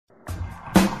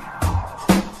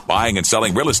Buying and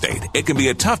selling real estate, it can be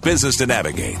a tough business to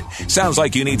navigate. Sounds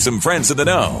like you need some friends in the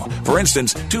know. For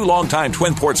instance, 2 longtime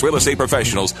Twin Ports real estate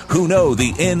professionals who know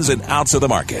the ins and outs of the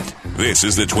market. This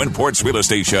is the Twin Ports Real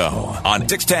Estate Show on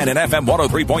 610 and FM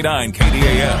 103.9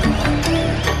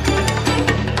 KDAM.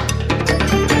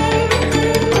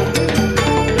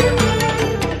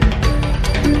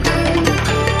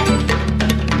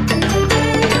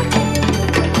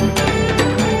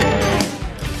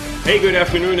 Hey, good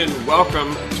afternoon and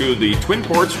welcome to the Twin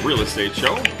Ports Real Estate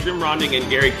Show. Jim Ronding and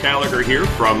Gary Gallagher here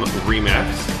from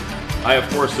RE/MAX. I, of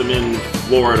course, am in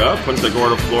Florida, Punta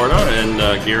Gorda, Florida, and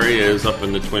Gary is up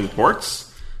in the Twin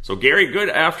Ports. So, Gary, good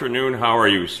afternoon. How are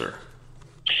you, sir?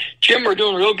 Jim, we're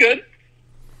doing real good.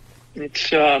 It's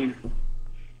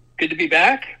good to be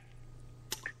back.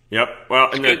 Yep.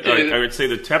 Well, and I would say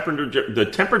the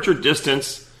temperature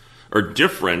distance or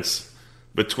difference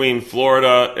between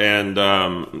Florida and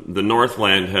the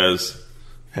Northland has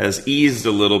eased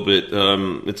a little bit.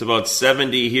 It's about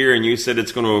 70 here, and you said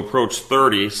it's going to approach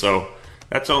 30, so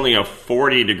that's only a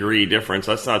 40-degree difference.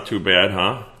 That's not too bad,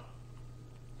 huh?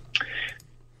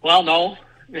 Well, no,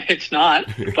 it's not.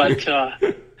 But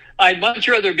I'd much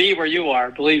rather be where you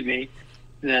are, believe me,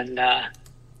 than the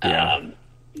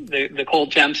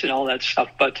cold temps and all that stuff.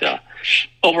 But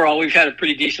overall, we've had a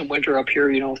pretty decent winter up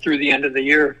here, through the end of the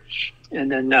year. And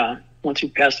then once we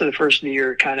passed to the first of the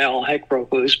year, kind of all heck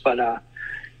broke loose. But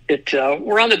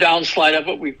we're on the downslide of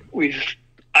it. We've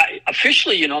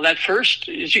officially, that first,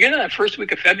 as you get into that first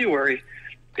week of February,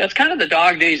 that's kind of the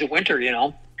dog days of winter,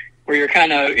 where you're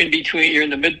kind of in between. You're in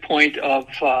the midpoint of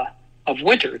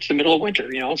winter. It's the middle of winter.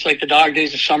 It's like the dog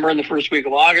days of summer in the first week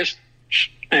of August,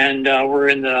 and we're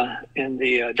in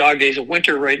the dog days of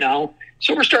winter right now.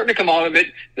 So we're starting to come out of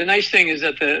it. The nice thing is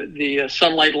that the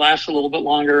sunlight lasts a little bit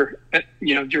longer, at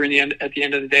the end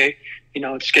of the day.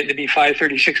 It's getting to be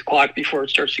 5:30, 6 o'clock before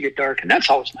it starts to get dark, and that's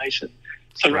always nice. And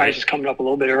sunrise is coming up a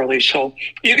little bit early, so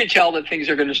you can tell that things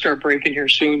are going to start breaking here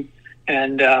soon,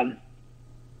 and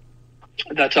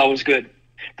that's always good.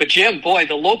 But Jim, boy,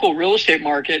 the local real estate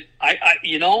market, I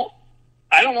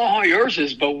don't know how yours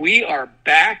is, but we are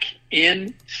back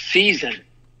in season.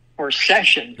 Or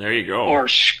session, there you go, or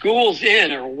school's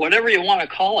in, or whatever you want to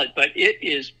call it, but it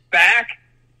is back,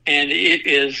 and it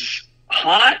is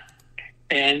hot,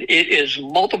 and it is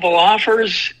multiple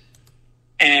offers,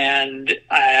 and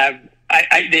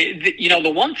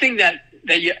the one thing that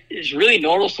is really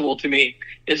noticeable to me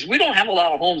is we don't have a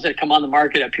lot of homes that come on the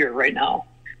market up here right now.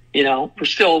 We're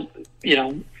still,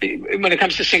 when it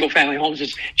comes to single family homes,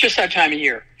 it's just that time of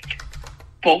year.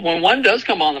 But when one does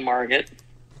come on the market,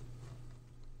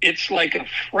 it's like a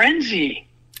frenzy.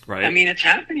 Right. I mean, it's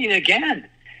happening again.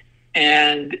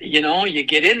 And, you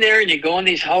get in there and you go in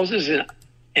these houses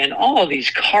and all of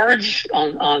these cards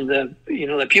on the,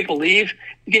 that people leave.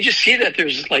 You can just see that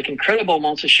there's like incredible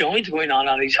amounts of showings going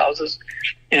on these houses.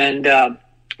 And I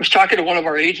was talking to one of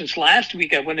our agents last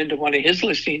week. I went into one of his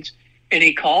listings and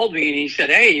he called me and he said,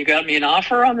 "Hey, you got me an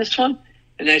offer on this one?"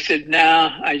 And I said,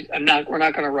 "Nah, we're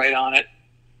not going to write on it."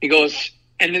 He goes,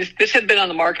 and this had been on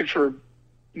the market for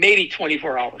maybe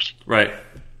 24 hours. Right.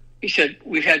 He said,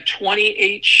 "We've had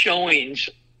 28 showings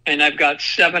and I've got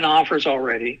 7 offers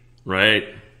already." Right.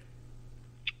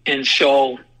 And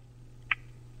so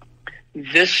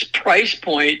this price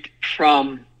point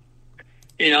from,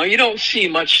 you don't see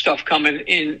much stuff coming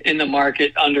in the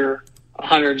market under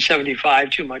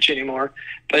 175 too much anymore.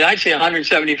 But I'd say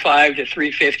 175 to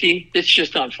 350, it's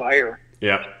just on fire.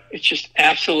 Yeah. It's just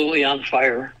absolutely on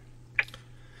fire.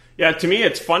 Yeah, to me,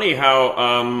 it's funny how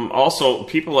also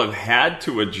people have had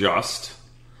to adjust,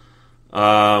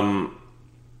 to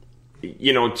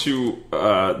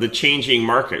the changing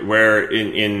market. Where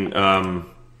in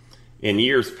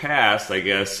years past, I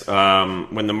guess,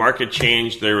 when the market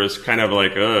changed, there was kind of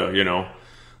like,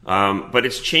 but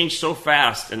it's changed so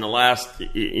fast in the last,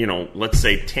 let's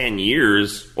say 10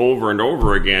 years, over and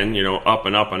over again, up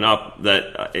and up and up,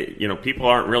 that people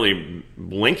aren't really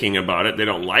blinking about it. They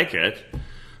don't like it.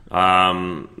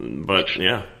 But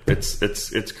yeah,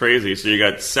 it's crazy. So you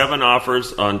got 7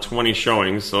 offers on 20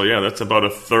 showings. So yeah, that's about a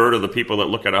third of the people that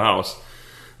look at a house.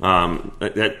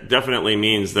 That definitely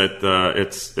means that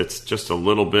it's just a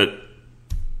little bit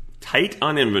tight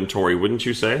on inventory, wouldn't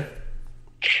you say?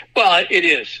 Well, it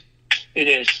is.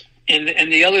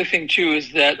 And the other thing too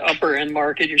is that upper end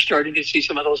market, you're starting to see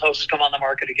some of those houses come on the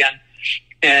market again.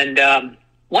 And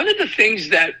one of the things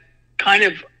that kind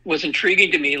of was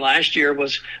intriguing to me last year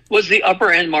was the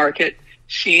upper end market,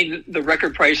 seeing the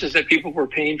record prices that people were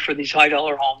paying for these high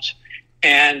dollar homes.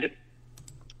 And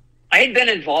I had been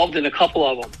involved in a couple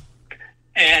of them.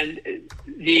 And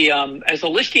the as a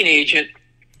listing agent,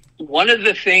 one of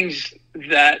the things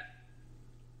that,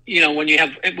 when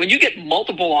you get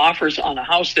multiple offers on a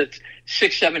house that's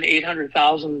 $600,000,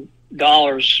 $700,000,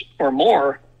 $800,000 or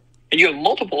more, and you have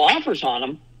multiple offers on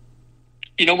them,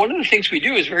 one of the things we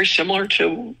do is very similar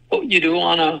to what you do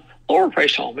on a lower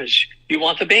price home is you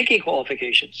want the banking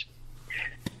qualifications.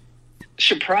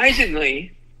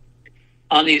 Surprisingly,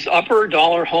 on these upper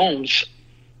dollar homes,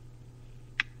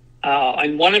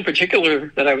 and one in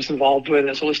particular that I was involved with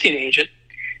as a listing agent,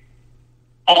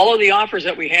 all of the offers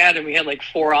that we had, and we had like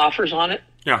 4 offers on it.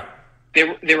 Yeah.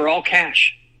 They were all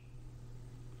cash.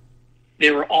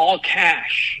 They were all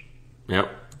cash. Yep.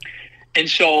 And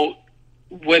so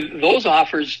with those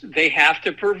offers, they have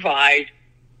to provide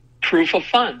proof of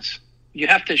funds. You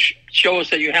have to show us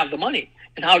that you have the money.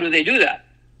 And how do they do that?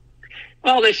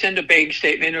 Well, they send a bank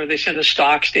statement, or they send a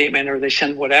stock statement, or they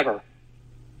send whatever.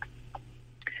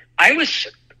 I was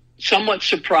somewhat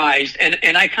surprised,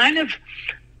 and I kind of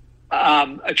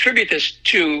attribute this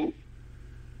to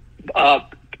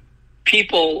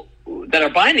people that are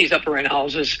buying these upper end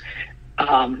houses.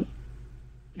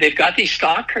 They've got these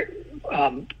stock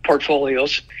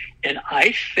portfolios, and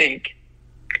I think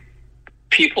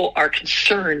people are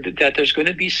concerned that there's going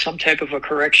to be some type of a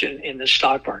correction in the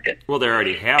stock market. Well, there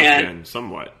already has been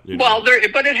somewhat. Well,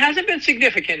 but it hasn't been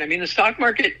significant. I mean, the stock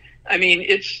market, when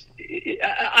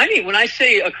I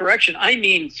say a correction, I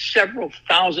mean several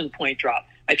 1,000-point drop.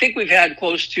 I think we've had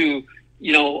close to, a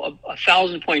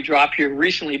 1,000-point drop here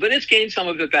recently, but it's gained some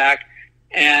of it back.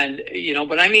 And,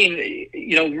 but I mean,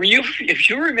 if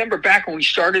you remember back when we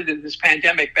started in this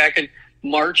pandemic back in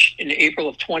March and April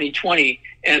of 2020,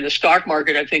 and the stock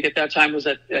market, I think at that time was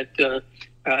at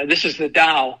this is the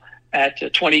Dow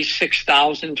at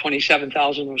 26,000,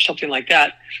 27,000 or something like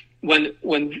that.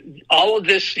 When all of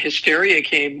this hysteria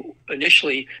came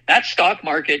initially, that stock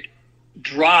market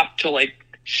dropped to like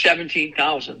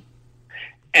 17,000.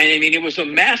 And I mean, it was a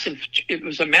massive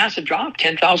drop,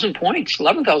 10,000 points,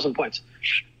 11,000 points.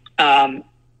 And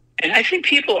I think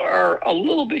people are a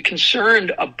little bit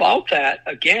concerned about that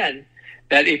again,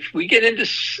 that if we get into,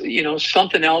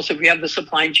 something else, if we have the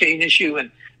supply chain issue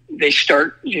and they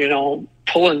start,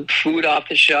 pulling food off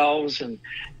the shelves and,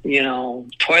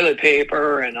 toilet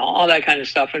paper and all that kind of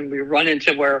stuff, and we run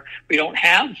into where we don't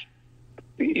have,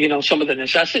 some of the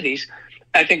necessities,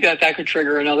 I think that could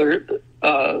trigger another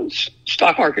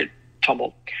stock market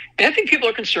tumble. And I think people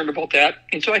are concerned about that.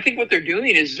 And so I think what they're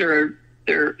doing is they're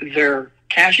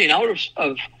cashing out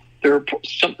of their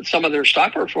some of their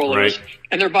stock portfolios, right,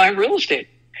 and they're buying real estate.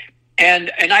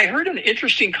 And I heard an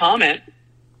interesting comment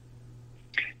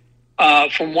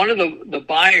from one of the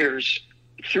buyers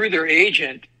through their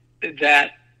agent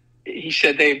that he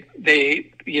said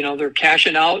they're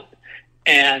cashing out,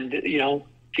 and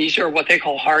these are what they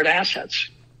call hard assets.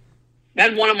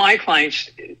 And one of my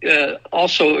clients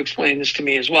also explained this to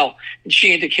me as well, and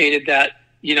she indicated that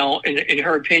in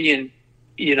her opinion,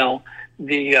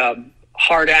 the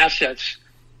hard assets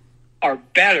are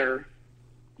better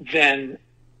than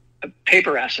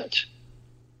paper assets,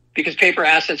 because paper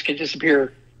assets can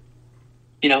disappear,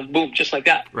 boom, just like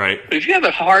that. Right. But if you have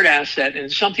a hard asset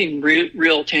and something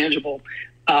real tangible,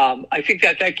 I think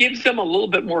that gives them a little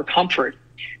bit more comfort.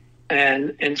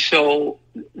 And so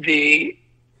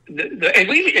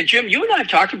and Jim, you and I have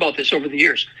talked about this over the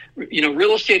years.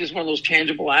 Real estate is one of those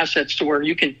tangible assets to where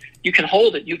you can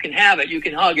hold it, you can have it, you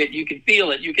can hug it, you can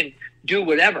feel it, you can do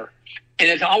whatever. And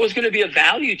it's always going to be a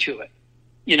value to it.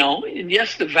 And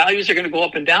yes, the values are going to go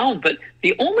up and down, but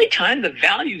the only time the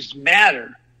values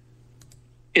matter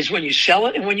is when you sell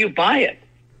it and when you buy it.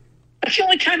 That's the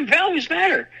only time values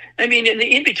matter. I mean,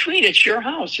 in between, it's your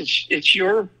house. It's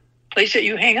your place that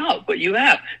you hang out, what you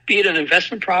have, be it an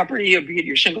investment property or be it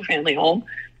your single family home,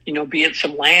 be it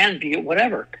some land, be it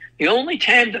whatever. The only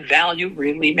time the value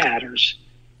really matters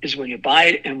is when you buy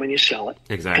it and when you sell it.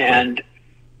 Exactly. And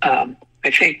I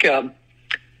think, so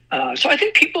I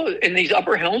think people in these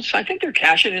upper homes, I think they're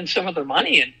cashing in some of their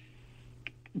money and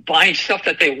buying stuff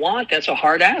that they want. That's a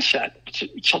hard asset.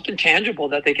 It's something tangible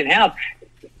that they can have.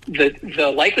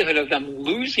 The likelihood of them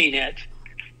losing it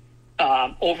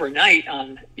overnight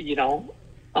on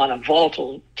a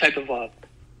volatile type of a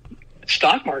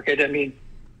stock market, I mean,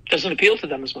 doesn't appeal to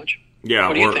them as much. Yeah,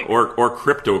 what do you think? Or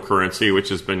cryptocurrency, which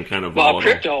has been kind of volatile. Well,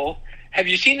 crypto. Have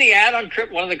you seen the ad on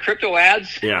one of the crypto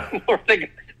ads? Yeah. Where the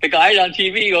guy on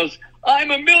TV goes, "I'm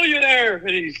a millionaire," and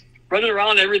he's running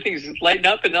around, everything's lighting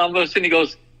up, and all of a sudden he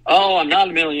goes, "Oh, I'm not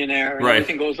a millionaire," and right,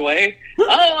 everything goes away.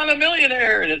 "Oh, I'm a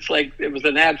millionaire," and it's like it was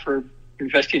an ad for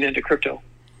investing into crypto.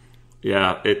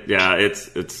 Yeah,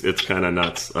 it's kind of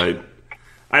nuts.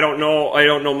 I don't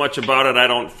know much about it. I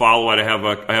don't follow it. I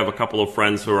have a couple of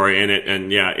friends who are in it,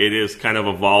 and yeah, it is kind of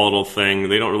a volatile thing.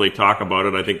 They don't really talk about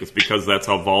it. I think it's because that's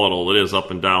how volatile it is, up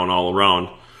and down, all around.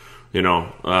 But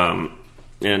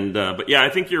yeah, I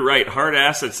think you're right. Hard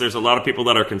assets. There's a lot of people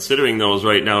that are considering those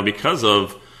right now because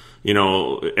of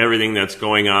everything that's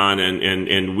going on,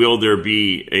 and will there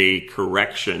be a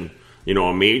correction?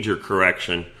 A major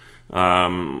correction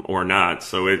or not?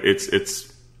 So it's.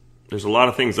 There's a lot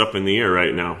of things up in the air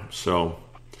right now. So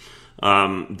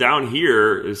down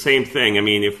here, same thing. I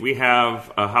mean, if we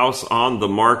have a house on the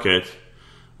market,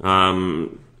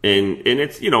 and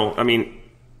it's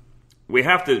we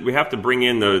have to bring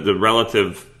in the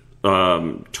relative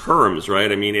terms,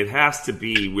 right? I mean, it has to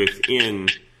be within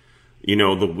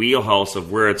the wheelhouse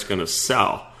of where it's going to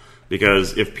sell.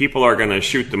 Because if people are going to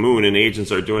shoot the moon and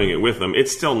agents are doing it with them,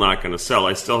 it's still not going to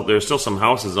sell. There's still some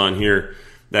houses on here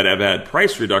that have had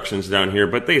price reductions down here,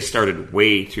 but they started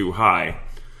way too high.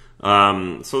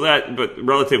 But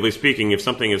relatively speaking, if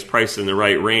something is priced in the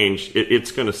right range,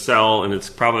 it's going to sell, and it's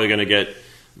probably going to get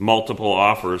multiple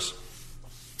offers.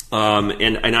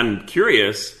 And I'm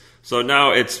curious. So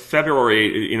now it's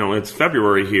February. It's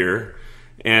February here,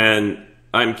 and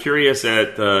I'm curious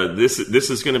at this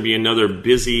is going to be another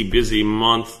busy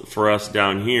month for us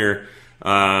down here.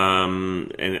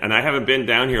 And I haven't been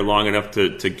down here long enough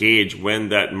to gauge when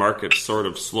that market sort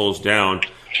of slows down,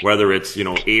 whether it's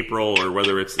April or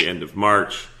whether it's the end of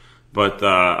March. But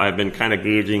I've been kind of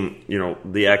gauging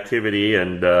the activity,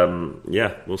 and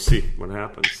we'll see what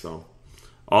happens. So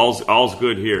all's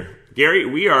good here. Gary,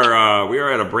 we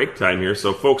are at a break time here,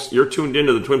 so folks, you're tuned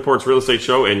into the Twin Ports Real Estate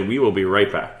Show, and we will be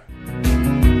right back.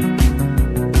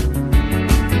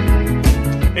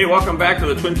 Hey, welcome back to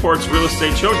the Twin Ports Real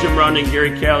Estate Show. Jim Round and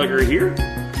Gary Gallagher here.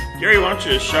 Gary, why don't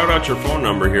you shout out your phone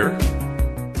number here?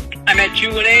 I'm at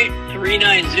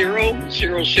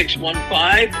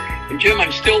 218-390-0615. And Jim,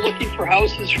 I'm still looking for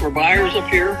houses for buyers up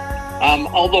here.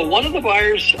 Although one of the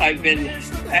buyers I've been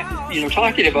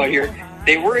talking about here,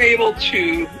 they were able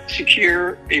to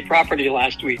secure a property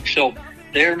last week. So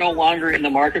they're no longer in the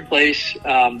marketplace.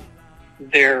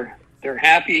 They're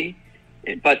happy.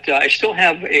 But I still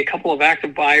have a couple of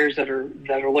active buyers that are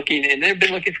looking, and they've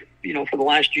been looking for the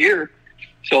last year.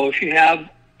 So if you have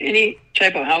any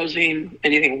type of housing,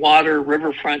 anything water,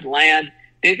 riverfront, land,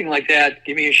 anything like that,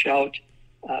 give me a shout.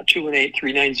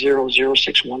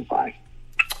 218-390-0615.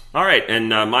 All right, and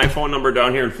my phone number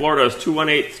down here in Florida is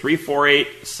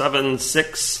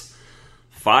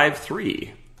 218-348-7653.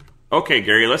 Okay,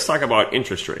 Gary, let's talk about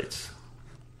interest rates.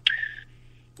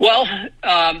 Well,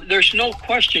 there's no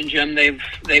question, Jim.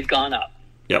 They've gone up.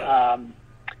 Yep.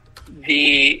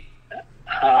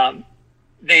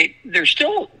 They're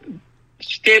still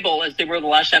stable as they were the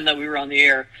last time that we were on the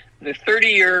air. The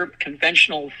 30-year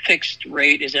conventional fixed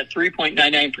rate is at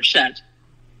 3.99%.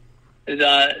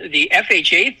 The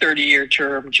FHA 30-year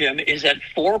term, Jim, is at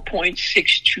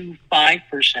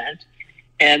 4.625%,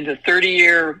 and the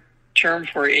 30-year term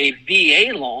for a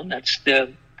VA loan, that's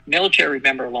the military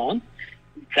member loan,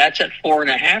 that's at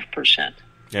 4.5%.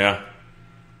 Yeah.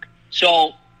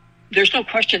 So there's no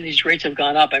question these rates have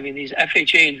gone up. I mean, these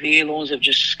FHA and VA loans have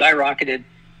just skyrocketed,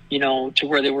 to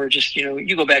where they were just,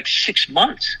 you go back 6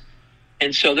 months.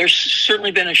 And so there's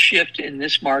certainly been a shift in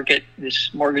this market,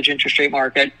 this mortgage interest rate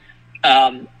market.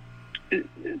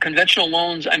 Conventional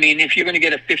loans, I mean, if you're going to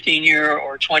get a 15-year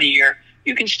or 20-year,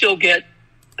 you can still get,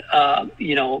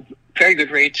 very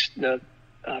good rates. The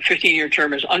 15-year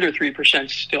term is under 3%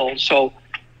 still. So,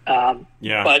 but,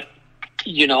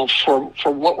 for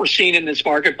what we're seeing in this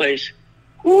marketplace,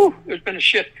 there's been a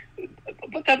shift.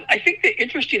 But I think the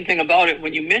interesting thing about it,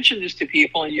 when you mention this to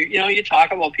people, and you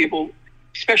talk about people,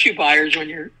 especially buyers, when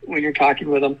you're talking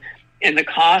with them, and the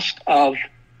cost of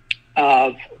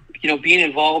being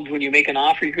involved when you make an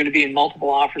offer, you're going to be in multiple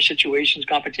offer situations,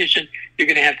 competition. You're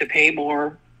going to have to pay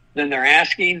more than they're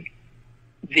asking.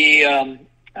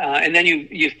 And then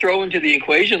you throw into the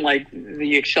equation like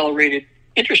the accelerated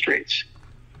interest rates.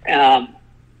 The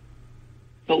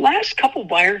last couple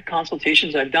buyer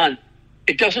consultations I've done,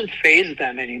 it doesn't faze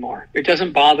them anymore. It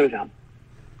doesn't bother them.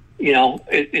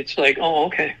 It's like, oh,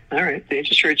 okay, all right, the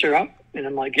interest rates are up, and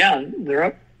I'm like, yeah, they're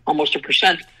up almost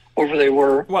 1%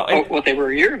 over what they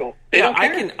were a year ago. They don't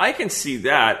care. I can see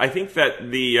that. I think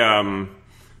that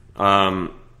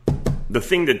the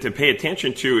thing to pay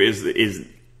attention to is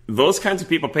those kinds of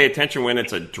people pay attention when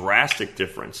it's a drastic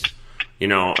difference.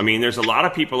 There's a lot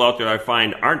of people out there I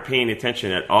find aren't paying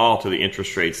attention at all to the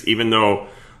interest rates, even though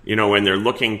when they're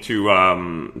looking to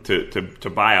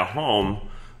buy a home,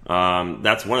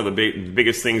 that's one of the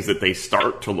biggest things that they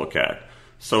start to look at.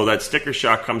 So that sticker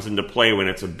shock comes into play when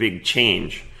it's a big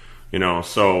change.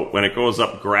 So when it goes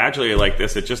up gradually like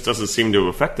this, it just doesn't seem to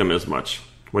affect them as much.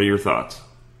 What are your thoughts?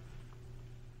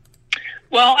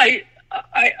 Well,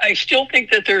 I still think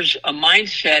that there's a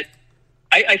mindset.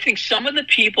 I think some of the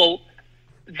people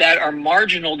that are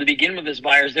marginal to begin with as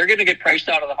buyers, they're going to get priced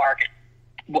out of the market.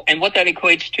 And what that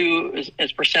equates to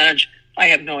as percentage, I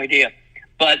have no idea.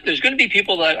 But there's going to be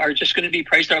people that are just going to be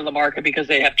priced out of the market because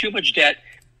they have too much debt.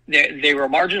 They were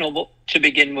marginal to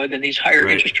begin with, and these higher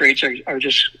interest rates are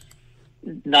just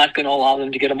not going to allow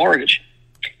them to get a mortgage.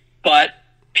 But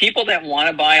people that want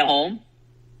to buy a home,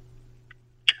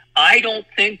 I don't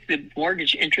think that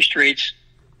mortgage interest rates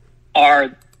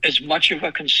are as much of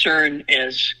a concern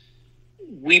as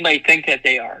we might think that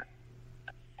they are.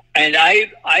 And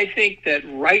I think that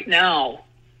right now,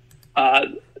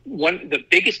 the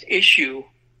biggest issue,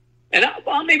 and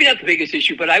maybe not the biggest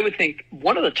issue, but I would think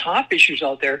one of the top issues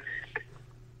out there,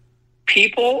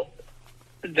 people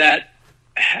that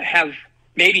have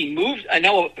maybe moved, I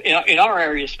know in our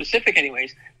area specific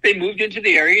anyways, they moved into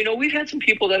the area. We've had some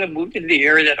people that have moved into the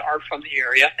area that are from the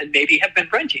area and maybe have been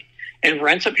renting. And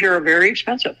rents up here are very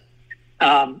expensive.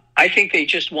 I think they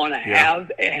just want to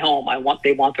have a home.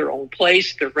 They want their own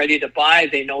place. They're ready to buy.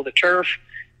 They know the turf.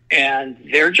 And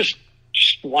they're just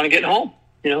want to get home.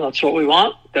 That's what we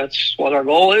want. That's what our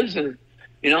goal is. And,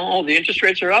 the interest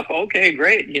rates are up. Okay,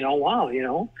 great. Wow.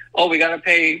 We got to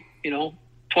pay, $20,000,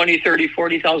 $30,000,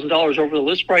 $40,000 over the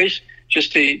list price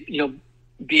just to,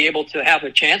 be able to have a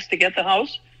chance to get the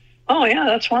house. Oh yeah,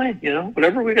 that's fine.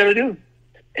 Whatever we got to do.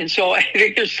 And so I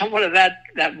think there's somewhat of that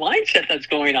mindset that's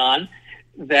going on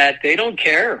that they don't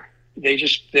care. They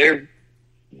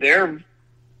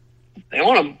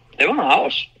want a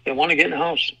house. They want to get in a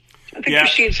house. I think you're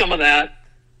seeing some of that.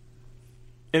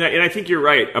 And I think you're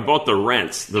right about the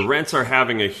rents. The rents are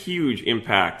having a huge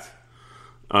impact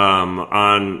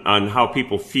on how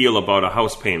people feel about a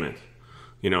house payment.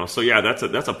 So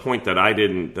that's a point that I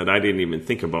didn't even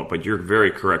think about, but you're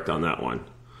very correct on that one.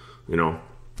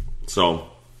 So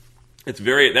that's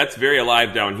very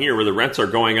alive down here where the rents are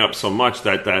going up so much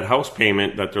that house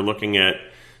payment that they're looking at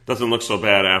doesn't look so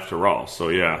bad after all. So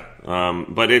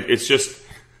but it's just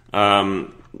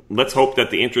let's hope that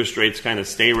the interest rates kind of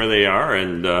stay where they are,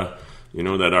 and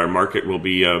that our market will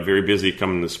be very busy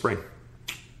coming this spring.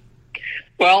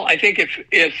 Well, I think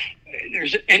if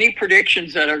there's any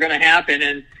predictions that are going to happen,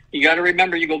 and you got to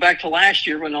remember, you go back to last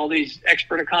year when all these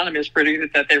expert economists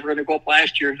predicted that they were going to go up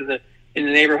last year in the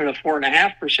neighborhood of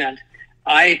 4.5%.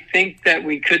 I think that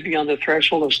we could be on the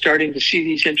threshold of starting to see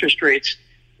these interest rates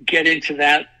get into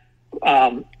that,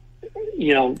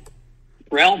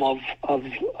 realm of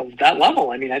that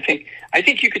level. I mean, I think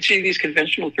you could see these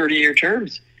conventional 30-year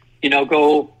terms,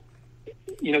 go,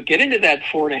 get into that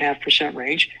 4.5%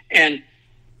 range. And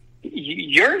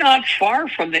you're not far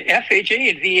from the FHA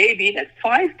and VA being at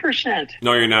 5%.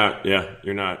 No, you're not. Yeah,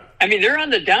 you're not. I mean, they're on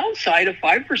the downside of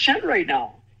 5% right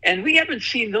now. And we haven't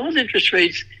seen those interest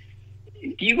rates.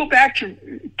 You go back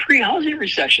to pre-housing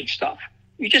recession stuff.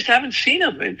 You just haven't seen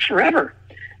them in forever.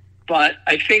 But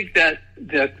I think that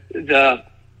the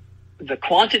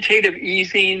quantitative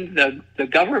easing, the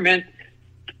government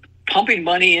pumping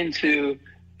money into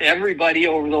everybody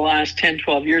over the last 10,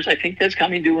 12 years, I think that's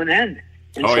coming to an end.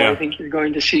 And I think you're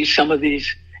going to see some of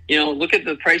these, look at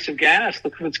the price of gas.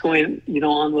 Look what's going,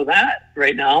 on with that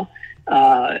right now.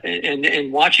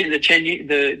 And watching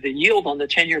the yield on the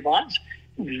 10-year bonds,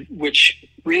 which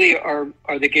really are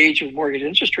the gauge of mortgage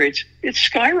interest rates, it's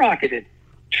skyrocketed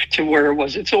to where it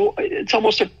was. It's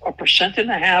almost a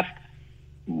 1.5%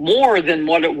 more than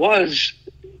what it was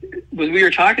when we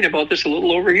were talking about this a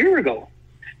little over a year ago.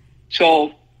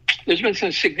 So there's been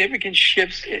some significant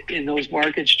shifts in those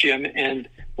markets, Jim, and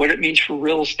what it means for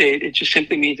real estate, it just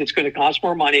simply means it's going to cost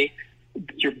more money.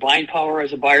 Your buying power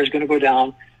as a buyer is going to go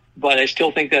down. But I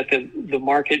still think that the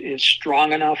market is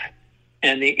strong enough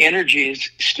and the energy is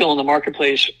still in the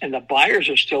marketplace and the buyers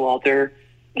are still out there.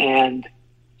 And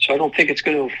so I don't think it's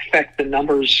going to affect the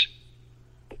numbers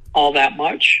all that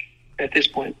much at this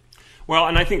point. Well,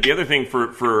 and I think the other thing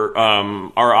for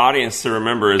our audience to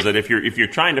remember is that if you're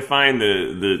trying to find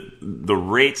the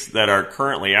rates that are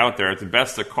currently out there, it's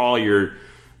best to call your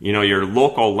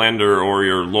local lender or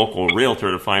your local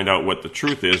realtor to find out what the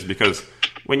truth is, because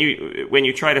when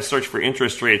you try to search for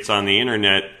interest rates on the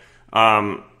internet,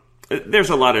 there's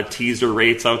a lot of teaser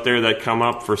rates out there that come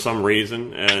up for some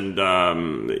reason,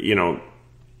 and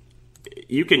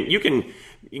you can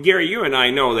Gary, you and I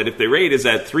know that if the rate is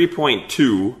at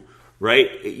 3.2,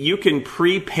 right, you can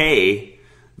prepay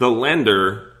the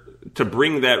lender to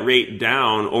bring that rate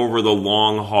down over the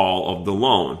long haul of the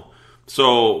loan.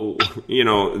 So,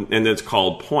 and it's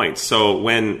called points. So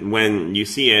when you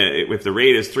see if the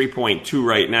rate is 3.2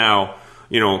 right now,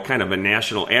 kind of a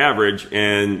national average,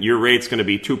 and your rate's going to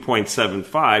be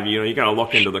 2.75, you got to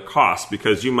look into the cost,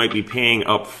 because you might be paying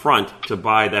up front to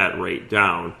buy that rate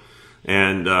down.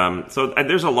 And so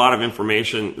there's a lot of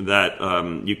information that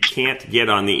you can't get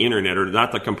on the internet, or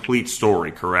not the complete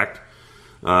story, correct?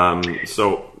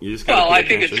 So you just got to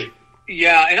pay attention.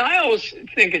 Yeah, and I always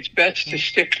think it's best to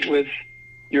stick with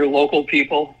your local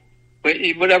people,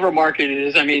 whatever market it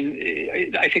is. I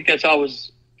mean, I think that's always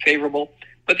favorable.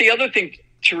 But the other thing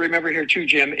to remember here too,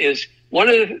 Jim, is one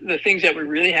of the things that we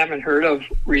really haven't heard of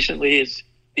recently is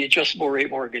the adjustable rate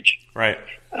mortgage. Right.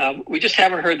 We just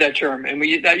haven't heard that term, and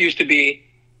that used to be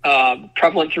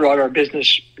prevalent throughout our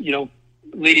business,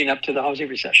 leading up to the housing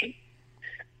recession.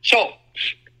 So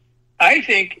I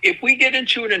think if we get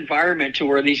into an environment to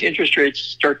where these interest rates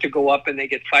start to go up and they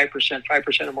get 5%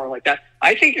 or more like that,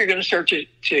 I think you're going to start to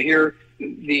hear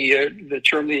the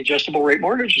term, the adjustable rate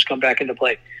mortgages, come back into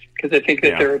play, because I think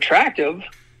that they're attractive.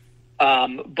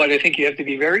 But I think you have to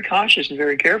be very cautious and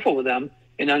very careful with them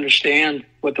and understand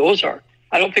what those are.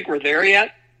 I don't think we're there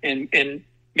yet, and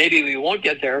maybe we won't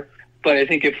get there. But I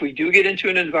think if we do get into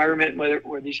an environment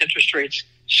where these interest rates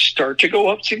start to go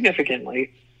up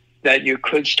significantly, that you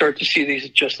could start to see these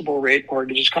adjustable rate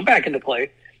mortgages come back into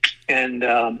play, and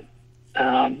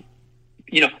and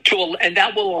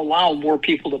that will allow more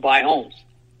people to buy homes.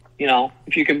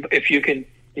 If you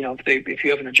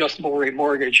have an adjustable rate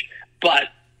mortgage, but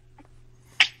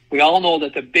we all know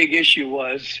that the big issue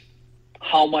was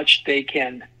how much they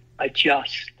can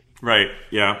adjust. Right.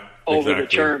 Yeah. Over the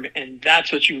term, and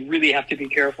that's what you really have to be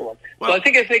careful of. Well, so I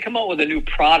think if they come out with a new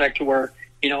product where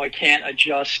it can't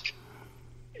adjust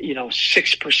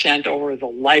 6% over the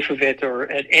life of it,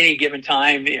 or at any given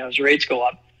time, as rates go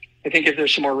up, I think if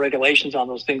there's some more regulations on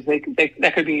those things,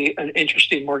 that could be an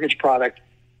interesting mortgage product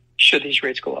should these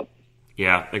rates go up.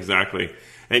 Yeah, exactly.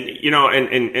 And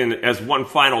and as one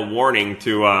final warning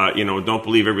to don't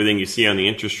believe everything you see on the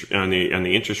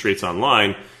interest rates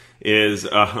online is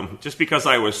just because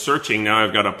I was searching, now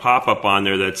I've got a pop up on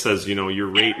there that says your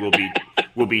rate will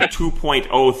be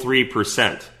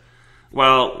 2.03%.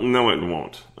 Well, no, it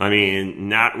won't. I mean,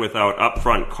 not without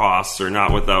upfront costs, or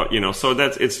not without, so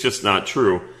it's just not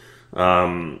true.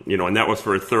 And that was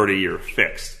for a 30-year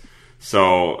fixed.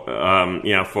 So,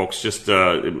 folks, just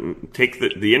take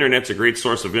the internet's a great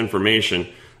source of information,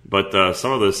 but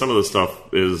some of the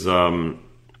stuff is,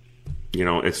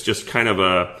 it's just kind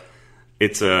of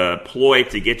it's a ploy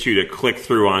to get you to click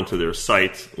through onto their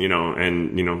site,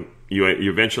 and you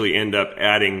eventually end up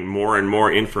adding more and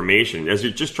more information as you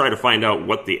just try to find out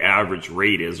what the average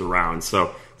rate is around.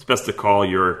 So it's best to call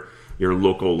your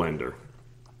local lender.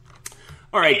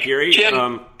 All right, Gary.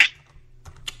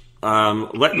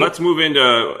 Let's move into.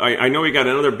 I know we got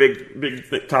another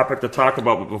big topic to talk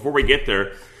about, but before we get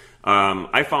there,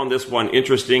 I found this one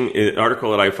interesting article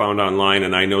that I found online,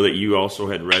 and I know that you also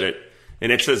had read it.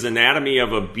 And it says anatomy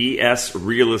of a BS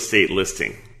real estate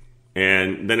listing.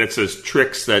 And then it says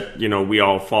tricks that, we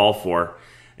all fall for.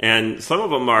 And some of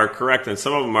them are correct, and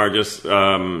some of them are just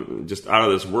out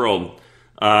of this world.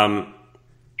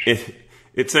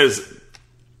 It says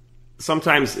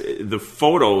sometimes the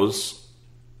photos,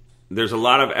 there's a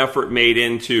lot of effort made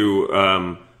into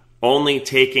only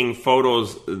taking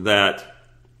photos that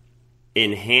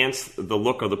enhance the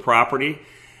look of the property.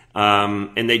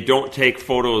 And they don't take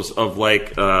photos of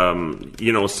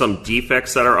some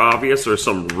defects that are obvious, or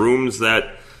some rooms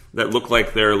that look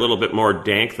like they're a little bit more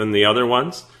dank than the other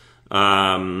ones.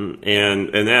 And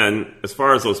then as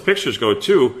far as those pictures go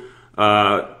too,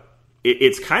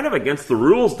 it's kind of against the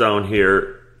rules down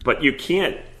here, but you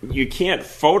can't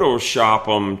Photoshop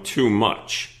them too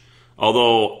much.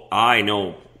 Although I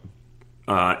know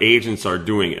agents are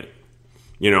doing it.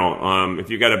 If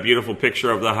you got a beautiful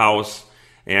picture of the house,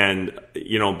 and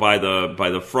by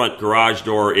the front garage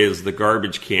door is the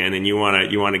garbage can, and you want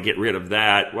to get rid of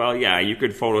that, well, yeah, you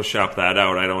could Photoshop that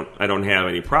out. I don't have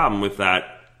any problem with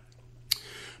that.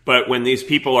 But when these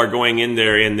people are going in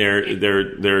there and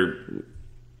they're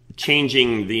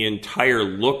changing the entire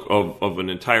look of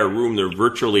an entire room, they're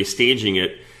virtually staging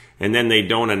it, and then they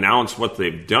don't announce what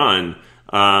they've done.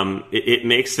 It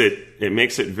makes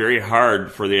it very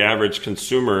hard for the average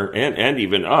consumer and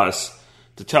even us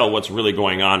to tell what's really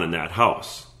going on in that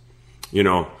house,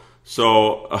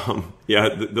 So,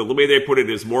 the way they put it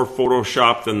is more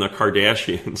Photoshopped than the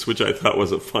Kardashians, which I thought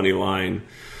was a funny line,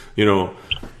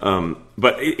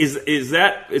 But is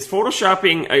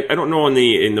Photoshopping? I don't know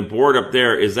in the board up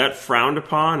there. Is that frowned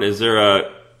upon? Is there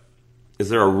a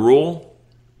rule?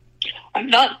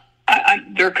 I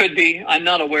There could be. I'm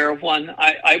not aware of one.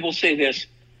 I will say this.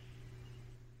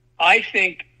 I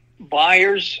think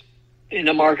buyers in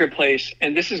the marketplace,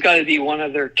 and this has got to be one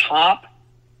of their top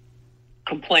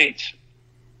complaints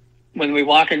when we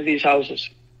walk into these houses.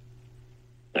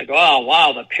 Like, oh,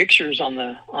 wow, the pictures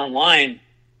online,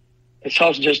 this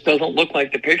house just doesn't look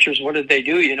like the pictures. What did they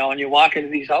do? And you walk into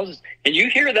these houses and you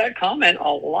hear that comment a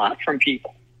lot from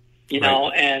people,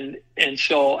 know, and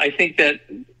so I think that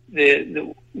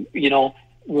the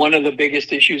one of the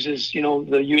biggest issues is,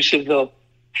 the use of the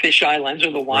fisheye lens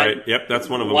or the wide. Right. Yep. That's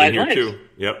one of them in here too.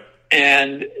 Yep.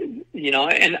 And,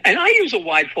 and I use a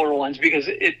wide photo lens because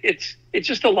it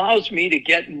just allows me to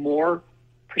get more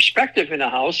perspective in a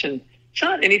house. And it's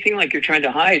not anything like you're trying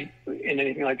to hide in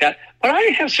anything like that. But I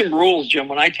have some rules, Jim,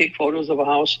 when I take photos of a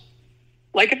house.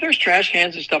 Like if there's trash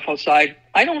cans and stuff outside,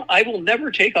 I will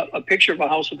never take a picture of a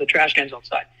house with the trash cans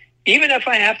outside. Even if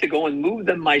I have to go and move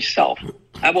them myself,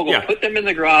 I will go put them in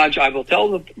the garage. I will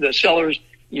tell the sellers,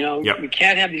 we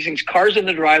can't have these things, cars in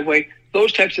the driveway.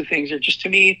 Those types of things are just, to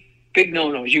me, big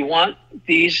no-nos. You want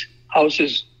these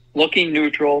houses looking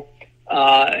neutral. So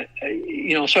I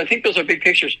think those are big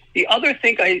pictures. The other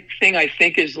thing I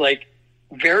think is like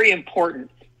very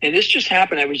important, and this just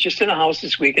happened. I was just in a house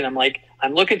this week, and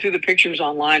I'm looking through the pictures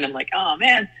online. I'm like, oh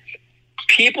man,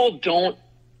 people don't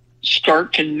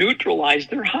start to neutralize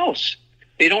their house.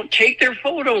 They don't take their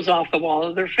photos off the wall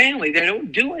of their family. They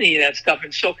don't do any of that stuff.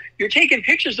 And so you're taking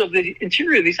pictures of the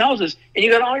interior of these houses, and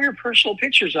you got all your personal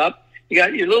pictures up. You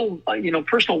got your little,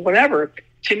 personal whatever.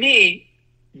 To me,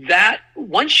 that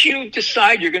once you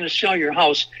decide you're going to sell your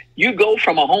house, you go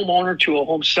from a homeowner to a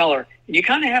home seller. And you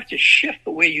kind of have to shift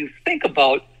the way you think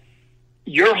about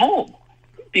your home,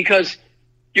 because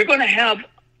you're going to have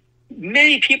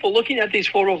many people looking at these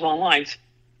photos online,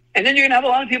 and then you're going to have a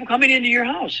lot of people coming into your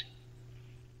house.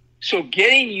 So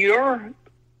getting your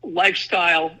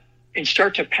lifestyle and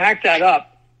start to pack that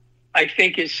up, I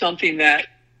think, is something that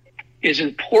is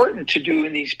important to do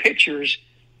in these pictures,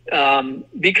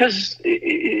 because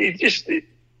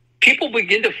people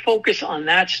begin to focus on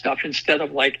that stuff instead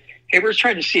of like, hey, we're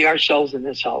trying to see ourselves in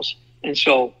this house. And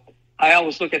so I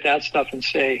always look at that stuff and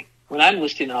say, when I'm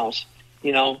listing a house,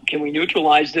 can we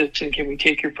neutralize this, and can we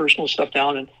take your personal stuff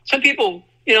down? And some people,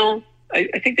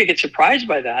 I think they get surprised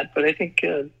by that, but I think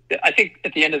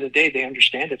at the end of the day, they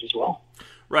understand it as well.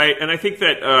 Right, and I think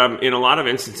that in a lot of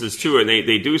instances too, and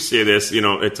they do say this,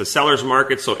 it's a seller's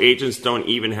market, so agents don't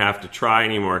even have to try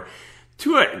anymore.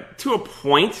 To a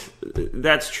point,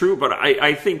 that's true, but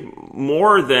I think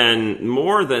more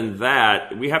than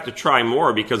that, we have to try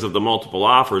more because of the multiple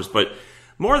offers. But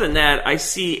more than that, I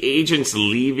see agents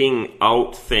leaving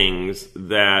out things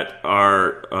that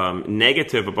are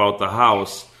negative about the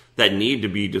house that need to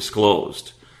be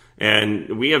disclosed.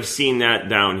 And we have seen that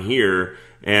down here,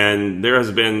 and there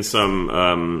has been some,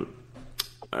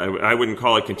 I wouldn't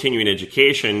call it continuing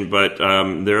education, but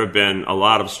there have been a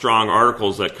lot of strong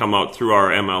articles that come out through our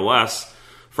MLS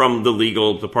from the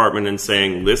legal department and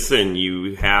saying, listen,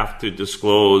 you have to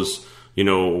disclose,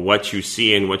 what you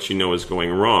see and what you know is going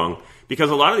wrong. Because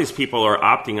a lot of these people are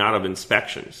opting out of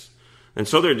inspections. And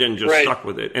so they're then just stuck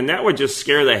with it. And that would just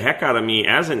scare the heck out of me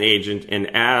as an agent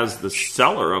and as the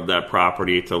seller of that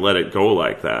property to let it go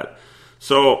like that.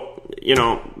 So,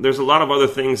 there's a lot of other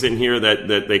things in here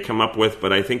that they come up with,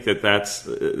 but I think that's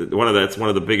one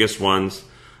of the biggest ones.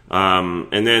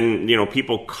 And then,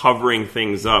 people covering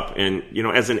things up. And,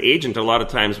 as an agent, a lot of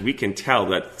times we can tell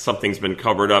that something's been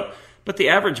covered up, but the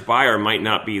average buyer might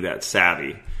not be that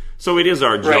savvy. So it is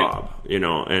our job,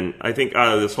 and I think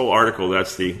out of this whole article,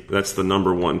 that's the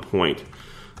number one point.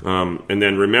 And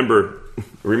then remember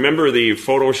the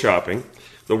photoshopping.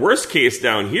 The worst case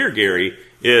down here, Gary,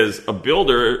 is a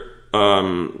builder,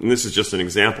 and this is just an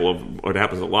example of what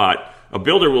happens a lot. A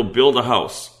builder will build a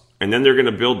house, and then they're going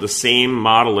to build the same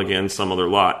model again some other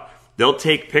lot. They'll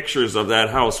take pictures of that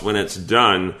house when it's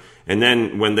done, and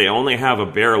then when they only have a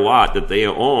bare lot that they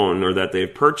own or that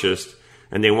they've purchased,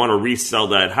 and they want to resell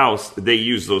that house, they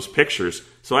use those pictures.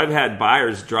 So I've had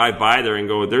buyers drive by there and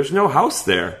go, there's no house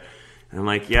there. And I'm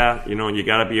like, yeah, and you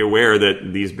got to be aware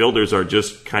that these builders are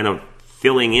just kind of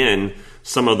filling in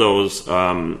some of those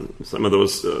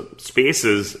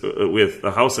spaces with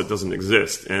a house that doesn't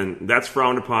exist. And that's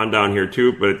frowned upon down here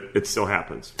too, but it still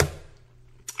happens.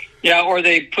 Yeah, or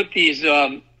they put these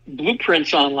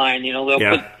blueprints online, they'll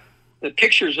put the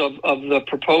pictures of the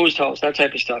proposed house, that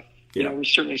type of stuff. We've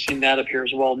certainly seen that up here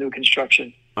as well, new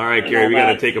construction. All right, Gary, we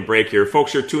got to take a break here.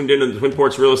 Folks, you're tuned in to the Twin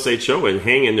Ports Real Estate Show, and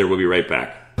hang in there. We'll be right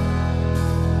back.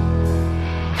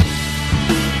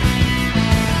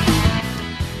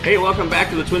 Hey, welcome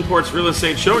back to the Twin Ports Real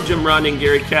Estate Show. Jim Rodney and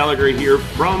Gary Gallagher here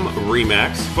from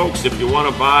RE/MAX. Folks, if you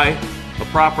want to buy a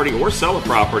property or sell a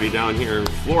property down here in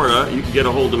Florida, you can get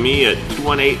a hold of me at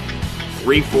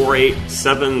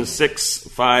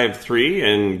 218-348-7653.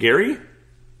 And Gary?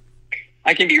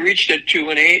 I can be reached at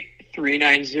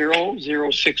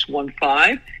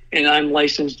 218-390-0615, and I'm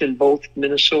licensed in both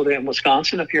Minnesota and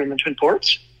Wisconsin up here in the Twin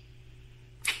Ports.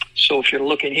 So if you're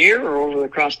looking here or over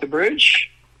across the bridge,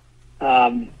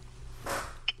 I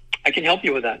can help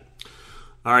you with that.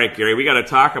 All right, Gary, we got to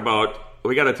talk about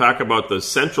the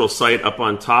central site up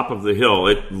on top of the hill.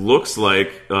 It looks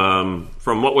like, from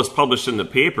what was published in the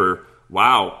paper,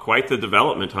 wow, quite the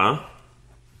development, huh?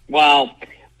 Wow.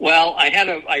 Well,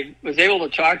 I was able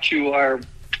to talk to our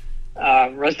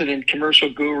resident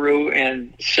commercial guru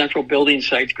and central building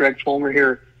sites, Greg Fulmer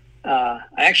here. I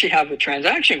actually have a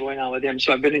transaction going on with him,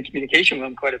 so I've been in communication with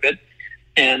him quite a bit.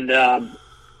 And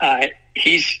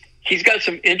he's got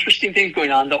some interesting things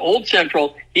going on. The old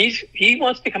Central, he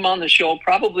wants to come on the show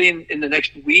probably in the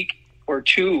next week or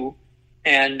two,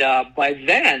 and by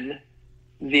then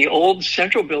the old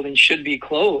Central building should be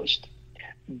closed.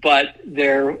 But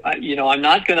I'm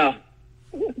not going to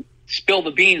spill the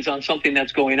beans on something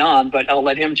that's going on, but I'll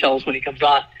let him tell us when he comes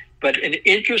on. But an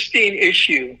interesting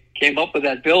issue came up with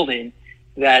that building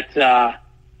that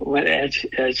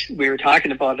as we were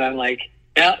talking about it, I'm like,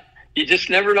 yeah, you just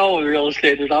never know with real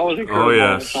estate. There's always a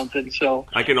curveball or something. So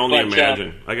I can only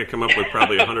imagine. I could come up with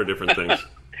probably 100 different things.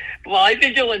 Well, I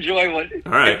think you'll enjoy what.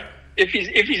 All right. If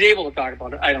he's able to talk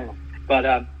about it, I don't know.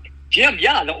 But Jim,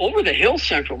 yeah, the over the hill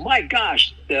Central. My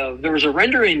gosh, there was a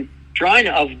rendering drawing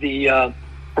of the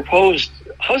proposed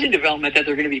housing development that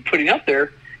they're going to be putting up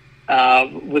there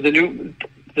with the new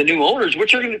owners,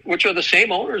 which are the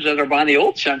same owners that are buying the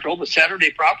old Central, the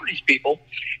Saturday Properties people,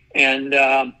 and.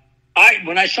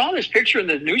 When I saw this picture in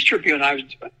the News Tribune, I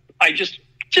just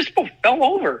fell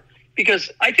over, because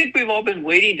I think we've all been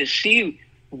waiting to see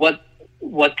what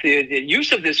the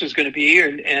use of this was going to be,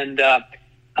 and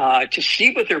to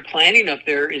see what they're planning up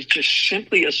there is just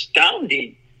simply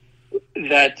astounding.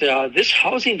 That this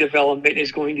housing development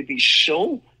is going to be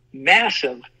so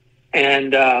massive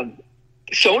and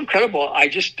so incredible. I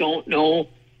just don't know.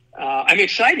 I'm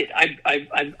excited.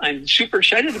 I'm super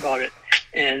excited about it,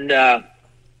 and.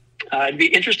 It'd be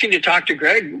interesting to talk to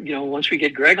Greg, once we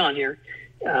get Greg on here,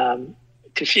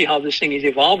 to see how this thing is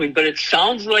evolving. But it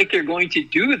sounds like they're going to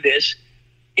do this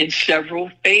in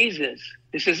several phases.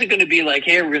 This isn't going to be like,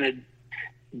 hey, we're going to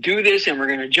do this and we're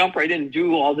going to jump right in and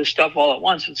do all this stuff all at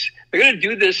once. They're going to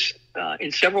do this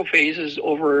in several phases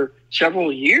over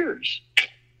several years.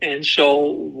 And so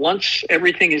once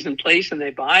everything is in place and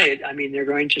they buy it, they're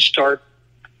going to start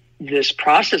this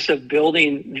process of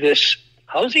building this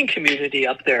housing community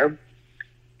up there.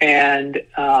 And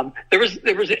there was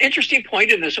an interesting point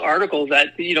in this article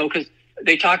that, because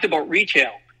they talked about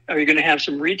retail. Are you going to have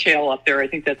some retail up there? I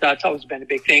think that's always been a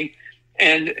big thing.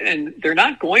 And they're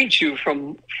not going to,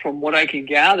 from what I can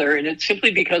gather, and it's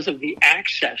simply because of the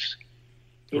access.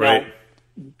 Right.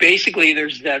 Basically,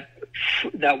 there's that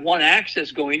one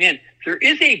access going in. There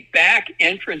is a back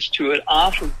entrance to it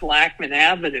off of Blackman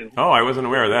Avenue. Oh, I wasn't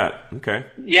aware of that. Okay.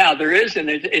 Yeah, there is, and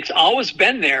it's always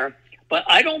been there. But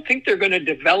I don't think they're going to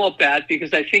develop that,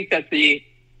 because I think that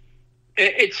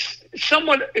it's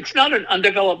not an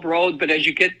undeveloped road, but as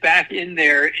you get back in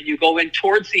there and you go in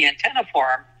towards the antenna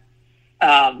farm,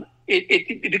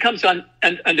 it becomes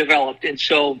undeveloped. And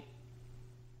so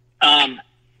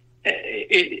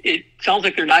it sounds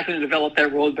like they're not going to develop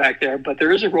that road back there, but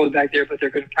there is a road back there, but they're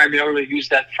going to primarily use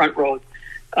that front road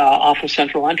off of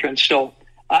Central Entrance. So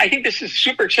I think this is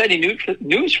super exciting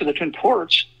news for the Twin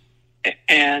Ports,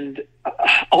 and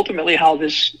ultimately how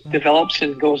this develops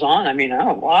and goes on.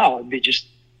 Wow, it'd be just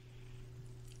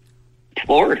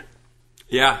floored.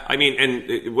 Yeah,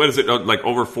 and what is it, like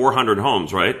over 400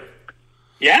 homes, right?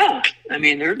 Yeah,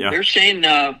 they're saying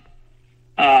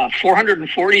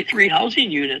 443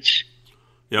 housing units.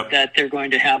 Yep. That they're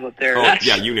going to have up there. Oh,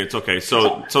 units. Okay,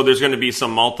 so there's going to be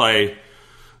some multi.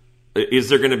 Is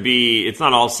there going to be? It's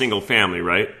not all single family,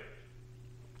 right?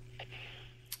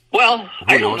 Well,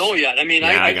 I don't know yet. I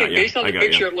think based on the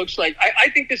picture, it looks like I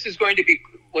think this is going to be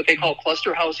what they call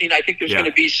cluster housing. I think there's going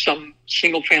to be some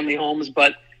single family homes,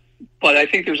 but I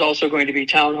think there's also going to be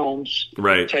townhomes,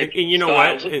 right? Type and you know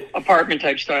styles, what? Apartment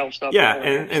type style stuff. Yeah,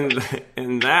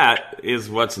 and that is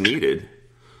what's needed.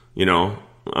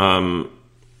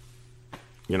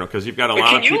 Because you've got a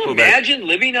lot of people. Can you imagine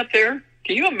living up there?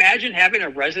 Can you imagine having a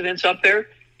residence up there?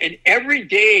 And every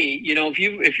day,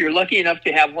 if you're lucky enough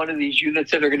to have one of these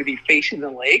units that are going to be facing the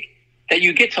lake, that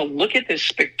you get to look at this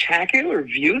spectacular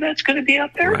view that's going to be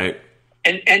up there. Right.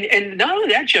 And not only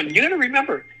that, Jim, you got to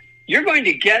remember, you're going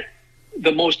to get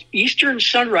the most eastern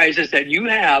sunrises that you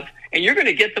have, and you're going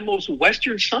to get the most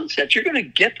western sunsets. You're going to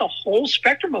get the whole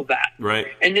spectrum of that. Right.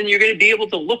 And then you're going to be able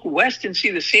to look west and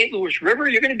see the St. Louis River.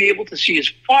 You're going to be able to see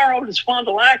as far out as Fond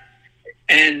du Lac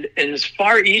and as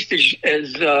far east as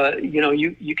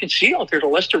you can see out there, the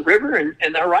Leicester River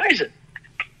and the horizon.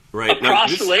 Right.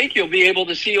 Across the lake, you'll be able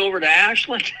to see over to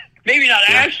Ashland. Maybe not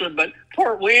Ashland, but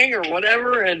Port Wing or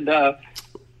whatever. And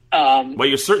well,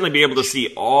 you'll certainly be able to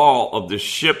see all of the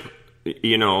ship,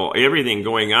 everything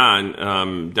going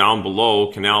on down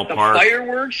below Canal Park.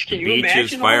 Fireworks, can you beaches,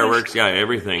 imagine? Fireworks, yeah,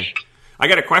 everything. I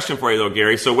got a question for you, though,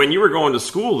 Gary. So when you were going to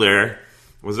school there,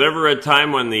 was there ever a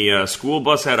time when the school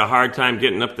bus had a hard time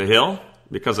getting up the hill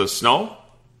because of snow?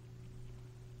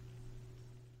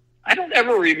 I don't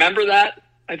ever remember that.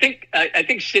 I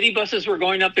think city buses were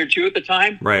going up there too at the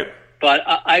time. Right. But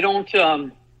I don't.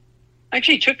 I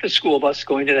actually took the school bus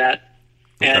going to that,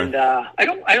 and I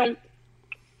don't.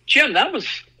 Jim, that was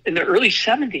in the early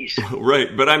 70s.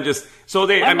 Right, but I'm just so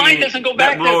they. My mind doesn't go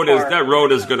back that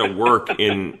road is going to work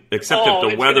except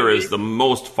if the weather is the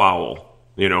most foul.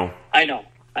 I know.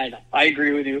 I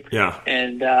agree with you. Yeah.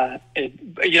 And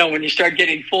when you start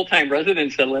getting full-time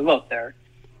residents that live up there,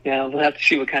 we'll have to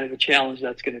see what kind of a challenge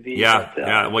that's going to be. Yeah,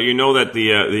 yeah. Well, that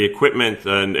the equipment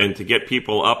and to get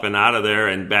people up and out of there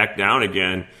and back down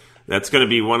again, that's going to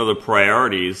be one of the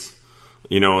priorities,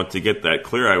 to get that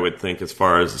clear, I would think, as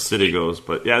far as the city goes.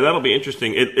 But, yeah, that'll be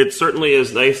interesting. It certainly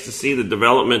is nice to see the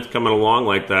development coming along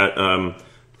like that.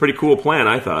 Pretty cool plan,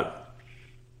 I thought.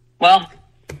 Well,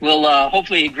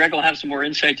 hopefully Greg will have some more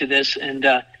insight to this. And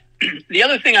the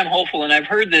other thing I'm hopeful, and I've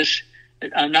heard this,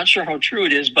 I'm not sure how true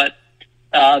it is, but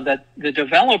that the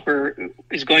developer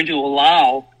is going to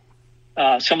allow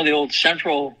some of the old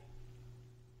Central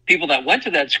people that went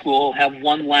to that school have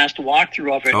one last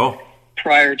walkthrough of it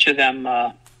prior to them,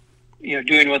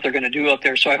 doing what they're going to do out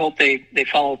there. So I hope they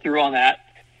follow through on that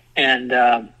and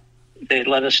they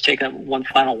let us take one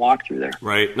final walkthrough there.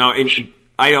 Right. Now,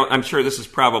 I'm sure this is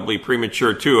probably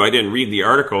premature too. I didn't read the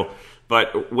article.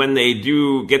 But when they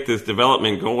do get this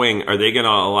development going, are they going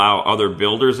to allow other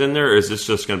builders in there, or is this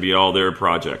just going to be all their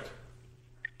project?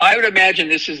 I would imagine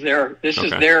this is their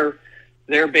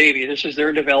baby. This is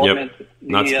their development. Yep.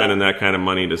 Not spending that kind of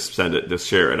money to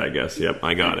share it. I guess. Yep,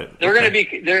 I got it. They're going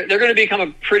to become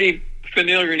a pretty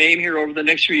familiar name here over the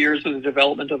next few years with the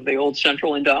development of the old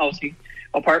Central into housing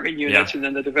apartment units, and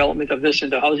then the development of this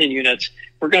into housing units.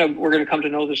 We're gonna come to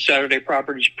know the Saturday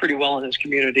properties pretty well in this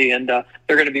community, and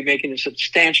they're going to be making a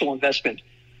substantial investment,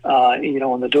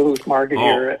 in the Duluth market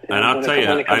here. And I'll tell you,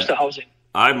 when it comes to housing,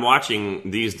 I'm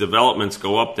watching these developments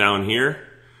go up down here.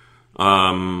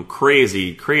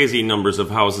 Crazy numbers of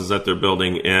houses that they're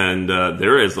building, and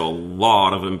there is a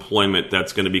lot of employment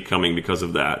that's going to be coming because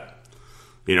of that.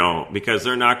 Because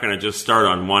they're not going to just start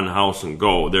on one house and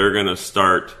go. They're going to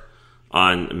start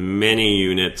on many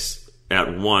units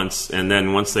at once, and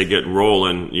then once they get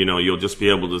rolling, you'll just be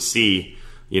able to see,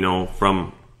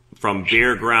 from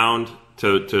bare ground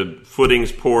to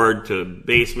footings poured to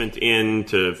basement in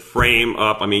to frame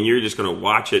up. I mean, you're just going to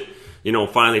watch it,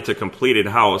 finally to completed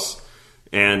house.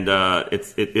 And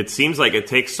it seems like it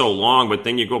takes so long, but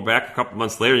then you go back a couple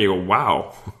months later and you go,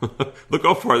 wow, look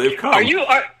how far they've come.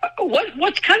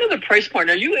 What's kind of the price point?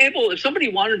 Are you able, if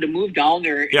somebody wanted to move down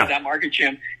there in that market,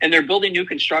 Jim, and they're building new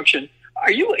construction,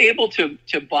 are you able to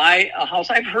buy a house?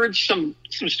 I've heard some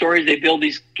stories. They build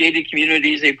these gated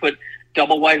communities. They put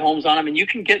double wide homes on them, and you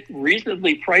can get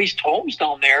reasonably priced homes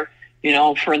down there,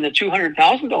 for in the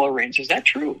 $200,000 range. Is that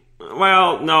true?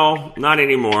 Well, no, not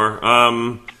anymore.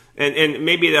 And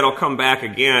maybe that'll come back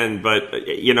again, but,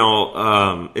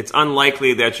 it's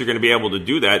unlikely that you're going to be able to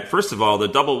do that. First of all, the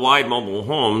double-wide mobile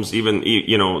homes, even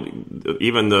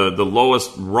the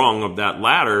lowest rung of that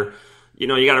ladder, you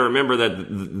got to remember that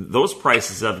those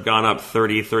prices have gone up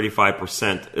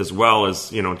 35% as well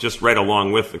as, just right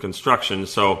along with the construction.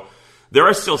 So there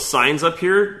are still signs up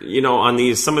here,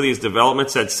 on some of these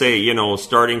developments that say,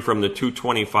 starting from the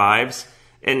 225s.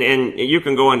 And you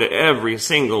can go into every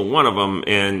single one of them,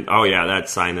 and that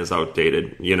sign is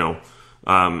outdated,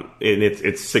 and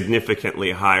it's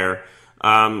significantly higher.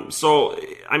 So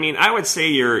I mean, I would say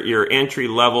your entry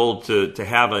level to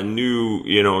have a new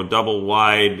double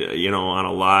wide on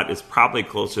a lot is probably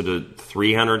closer to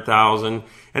 $300,000,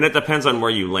 and it depends on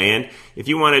where you land. If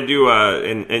you want to do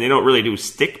and they don't really do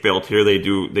stick built here, they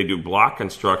do block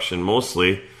construction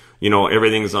mostly.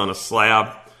 Everything's on a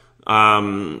slab.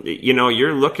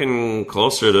 You're looking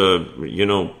closer to,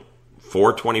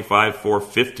 $425,000,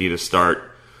 $450,000 to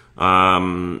start.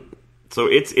 So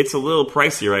it's a little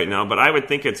pricey right now, but I would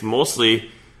think it's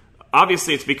mostly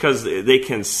obviously it's because they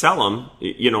can sell them,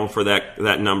 for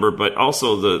that number, but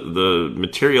also the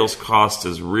materials cost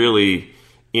has really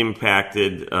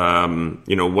impacted,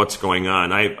 what's going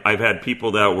on. I've had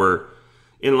people that were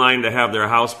in line to have their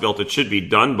house built. It should be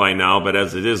done by now, but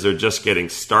as it is, they're just getting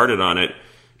started on it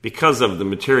because of the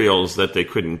materials that they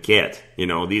couldn't get.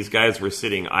 These guys were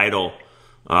sitting idle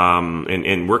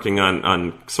and working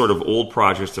on sort of old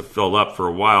projects to fill up for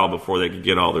a while before they could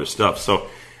get all their stuff. So,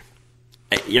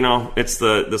 it's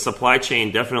the supply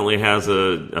chain definitely has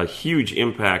a huge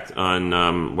impact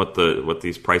on what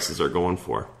these prices are going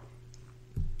for.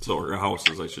 So, or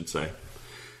houses, I should say.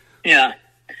 Yeah.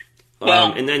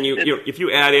 Well, and then if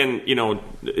you add in,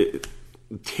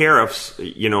 tariffs,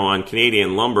 on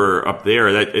Canadian lumber up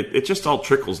there, that it just all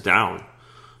trickles down,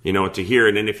 to here.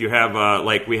 And then if you have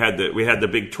like we had the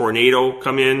big tornado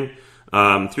come in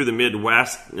through the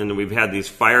Midwest, and we've had these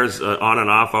fires on and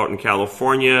off out in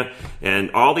California,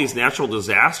 and all these natural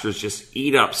disasters just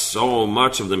eat up so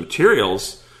much of the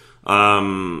materials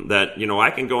that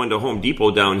I can go into Home Depot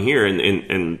down here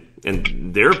and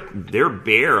they're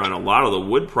bare on a lot of the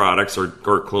wood products or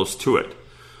close to it.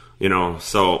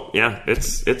 So yeah,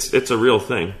 it's a real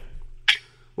thing.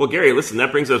 Well, Gary, listen,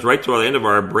 that brings us right to the end of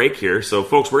our break here. So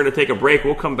folks, we're going to take a break.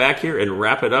 We'll come back here and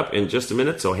wrap it up in just a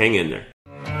minute. So hang in there.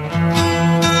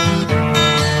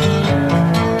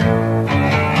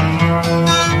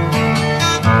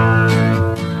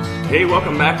 Hey,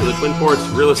 welcome back to the Twin Ports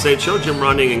Real Estate Show. Jim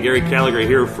Ronding and Gary Gallagher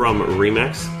here from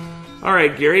RE/MAX. All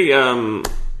right, Gary,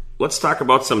 let's talk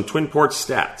about some Twin Ports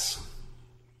stats.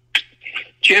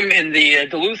 Jim, in the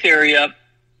Duluth area,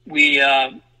 we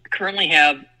currently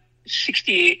have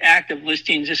 68 active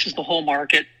listings. This is the whole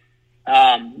market.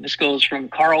 This goes from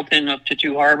Carlton up to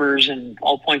Two Harbors and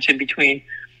all points in between.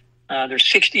 There's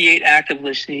 68 active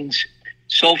listings.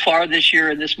 So far this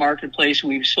year in this marketplace,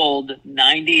 we've sold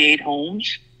 98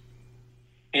 homes,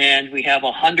 and we have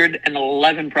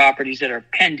 111 properties that are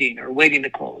pending or waiting to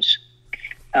close.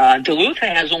 Duluth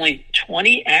has only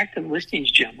 20 active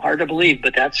listings, Jim. Hard to believe,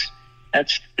 but that's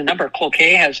the number.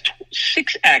 Cloquet has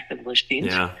 6 active listings.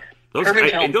 Yeah. Those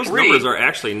numbers are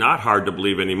actually not hard to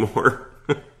believe anymore.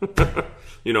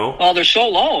 Well, they're so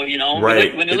low,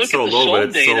 Right. When you look at the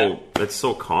sold data. It's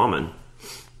so common.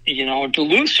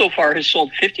 Duluth so far has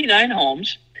sold 59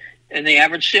 homes, and the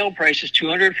average sale price is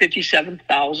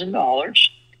 $257,000.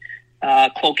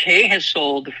 Cloquet has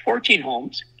sold 14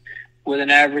 homes with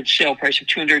an average sale price of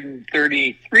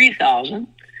 $233,000.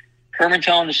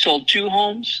 Hermantown has sold 2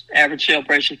 homes, average sale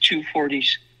price of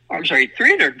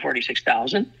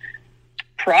 $346,000.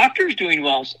 Proctor's doing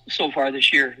well so far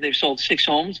this year. They've sold 6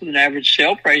 homes with an average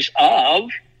sale price of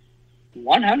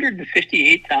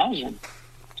 $158,000.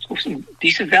 So some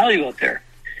decent value out there.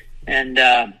 And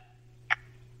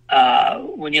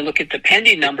when you look at the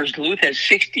pending numbers, Duluth has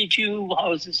 62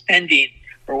 houses pending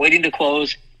or waiting to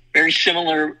close. Very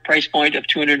similar price point of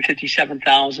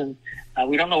 $257,000.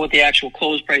 We don't know what the actual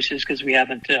close price is because they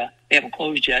haven't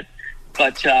closed yet.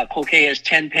 But Cloquet has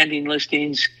 10 pending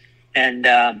listings, and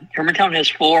Hermantown has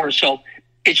 4. So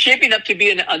it's shaping up to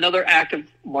be another active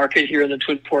market here in the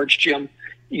Twin Ports, Jim.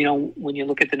 When you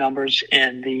look at the numbers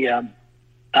and the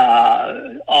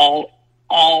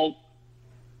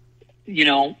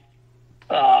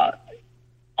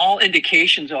all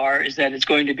indications is that it's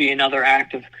going to be another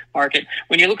active market.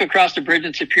 When you look across the bridge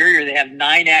in Superior, they have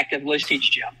 9 active listings,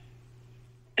 Jim,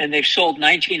 and they've sold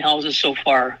 19 houses so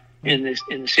far in the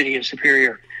city of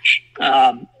Superior.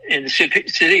 And the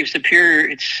city of Superior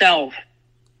itself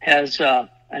has an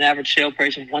average sale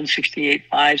price of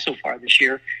 $168,500 so far this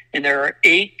year, and there are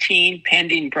 18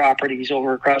 pending properties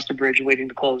over across the bridge waiting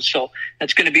to close. So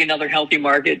that's going to be another healthy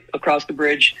market across the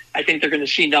bridge. I think they're going to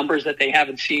see numbers that they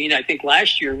haven't seen. I think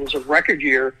last year was a record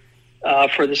year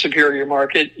for the Superior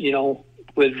market,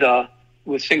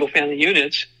 with single-family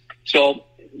units. So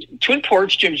Twin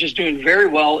Ports, Jim's just doing very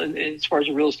well as far as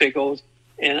the real estate goes.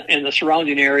 And the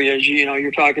surrounding areas,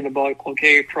 you're talking about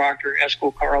Cloquet, Proctor,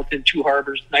 Esco, Carlton, Two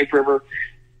Harbors, Knife River,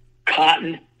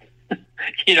 Cotton,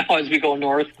 as we go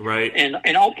north. Right. And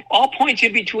all points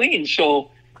in between.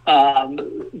 So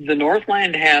the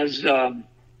Northland has an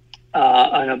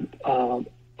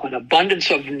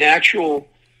abundance of natural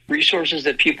resources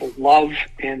that people love,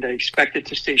 and they expect it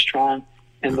to stay strong,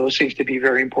 and those things to be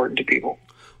very important to people.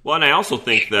 Well, and I also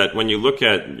think that when you look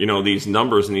at, these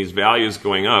numbers and these values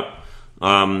going up,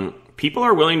 people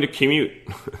are willing to commute,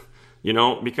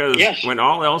 because yes, when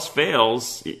all else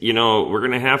fails, we're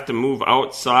going to have to move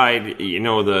outside,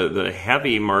 the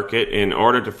heavy market in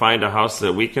order to find a house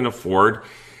that we can afford.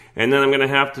 And then I'm going to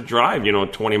have to drive,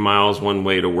 20 miles one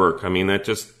way to work. I mean,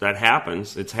 that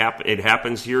happens. It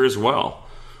happens here as well.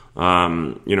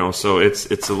 So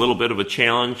it's a little bit of a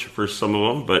challenge for some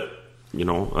of them, but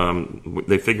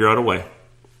they figure out a way.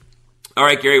 All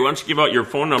right, Gary, why don't you give out your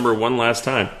phone number one last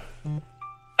time?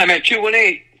 I'm at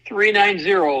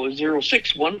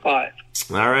 218-390-0615.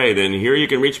 All right, and here you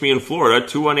can reach me in Florida,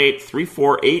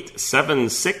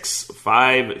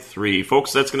 218-348-7653.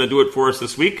 Folks, that's going to do it for us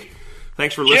this week.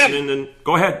 Thanks for listening, and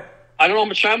go ahead. I don't know how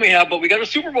much time we have, but we got a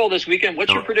Super Bowl this weekend.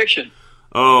 What's your prediction?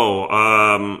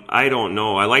 I don't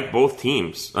know. I like both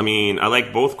teams. I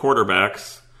like both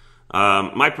quarterbacks.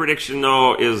 My prediction,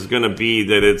 though, is going to be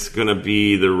that it's going to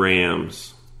be the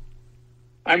Rams.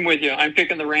 I'm with you. I'm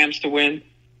picking the Rams to win.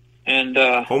 And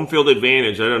home field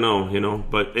advantage. I don't know,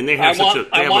 they have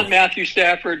I want Matthew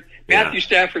Stafford. Matthew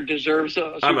Stafford deserves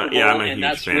a Super Bowl, and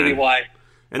that's fan. Really why.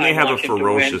 And they have a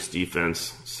ferocious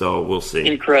defense, so we'll see.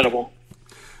 Incredible.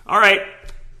 All right.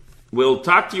 We'll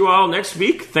talk to you all next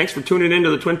week. Thanks for tuning in to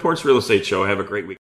the Twin Ports Real Estate Show. Have a great week.